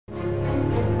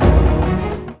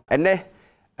ene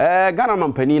Ghana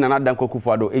mampani na Adom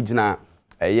Kwakufo ejina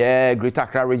Greater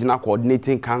Accra Regional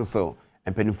Coordinating Council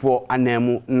empanifo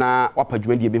anemu na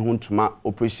wapadwumadi ebe ho ntuma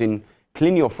Operation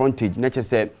Clean Your Frontage na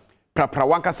chese prapra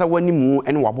wankasa wanimu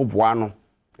ene waboboa no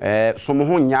somo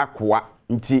ho nya akoa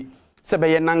nti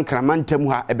sebeye na nkramantam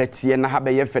ha ebetiye na ha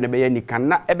beye fe ne beye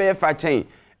nikana ebeye fa chen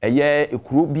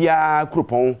ekuru bia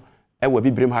kropon ewa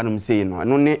bibrem hanum sei no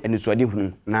eno ne enisuade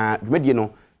hunu na dwumadi no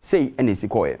sei ene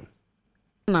sikoye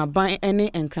na ban ene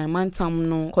enkramantam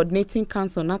no coordinating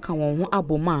council na kan won ho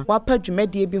aboma wapa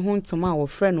dwumadi bi ho ntoma wo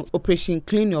frɛ no Operation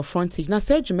Clean Your Frontage na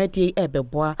sɛ dwumadi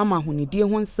ebeboa ama honidie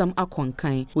ho nsam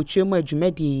akonkan otwemu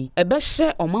adwumadi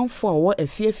ebɛhye ɔmanfo a wo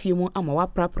afiefie mu ama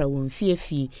waprapra won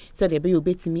fiefie sɛ de be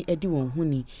obetimi adi won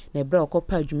huni na ebra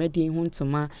okopa dwumadi ho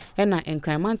ntoma ɛna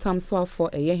enkramantam so afɔ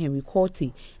ɛyɛ Henry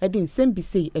Courty ɛde nsɛm bi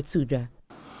sei etudwa.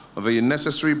 The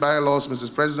necessary bylaws,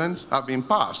 Mrs. President, have been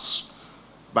passed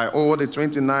by all the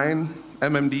 29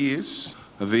 MMDAs.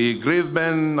 The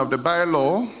gravamen of the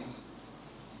bylaw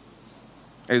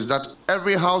is that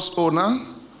every house owner,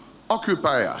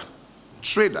 occupier,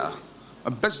 trader,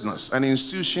 a business and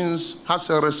institutions has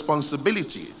a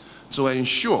responsibility to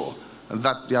ensure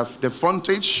that the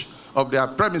frontage of their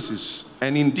premises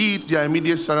and indeed their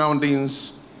immediate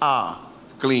surroundings are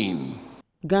clean.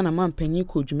 Ghana man panyi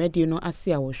ko dwumadi no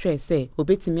ase a wo hwe se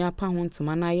obetimi apa ho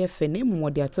ntoma na ye fe na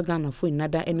emumode ato Ghana fo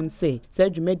nada enim se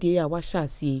dwumadi a wa hya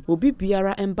ase obi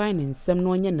biara emban ne nsem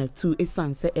no onye na tu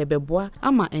esan se ebeboa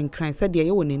ama enkran se de ye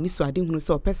wo nani so ade hunu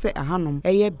se opese ahanom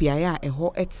eye biaya a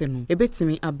eho ete no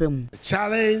ebetimi abam.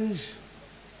 Challenge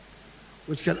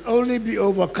which can only be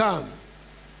overcome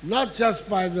not just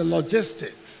by the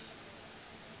logistics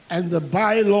and the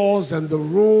bylaws and the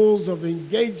rules of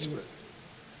engagement,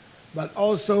 but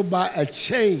also by a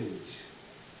change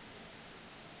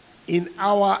in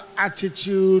our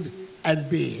attitude and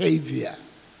behavior.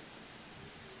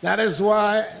 That is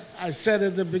why I said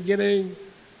at the beginning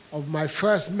of my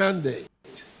first mandate,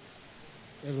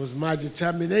 it was my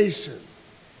determination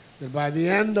that by the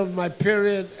end of my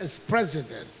period as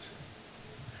president,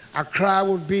 Accra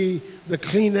would be the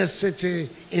cleanest city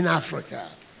in Africa.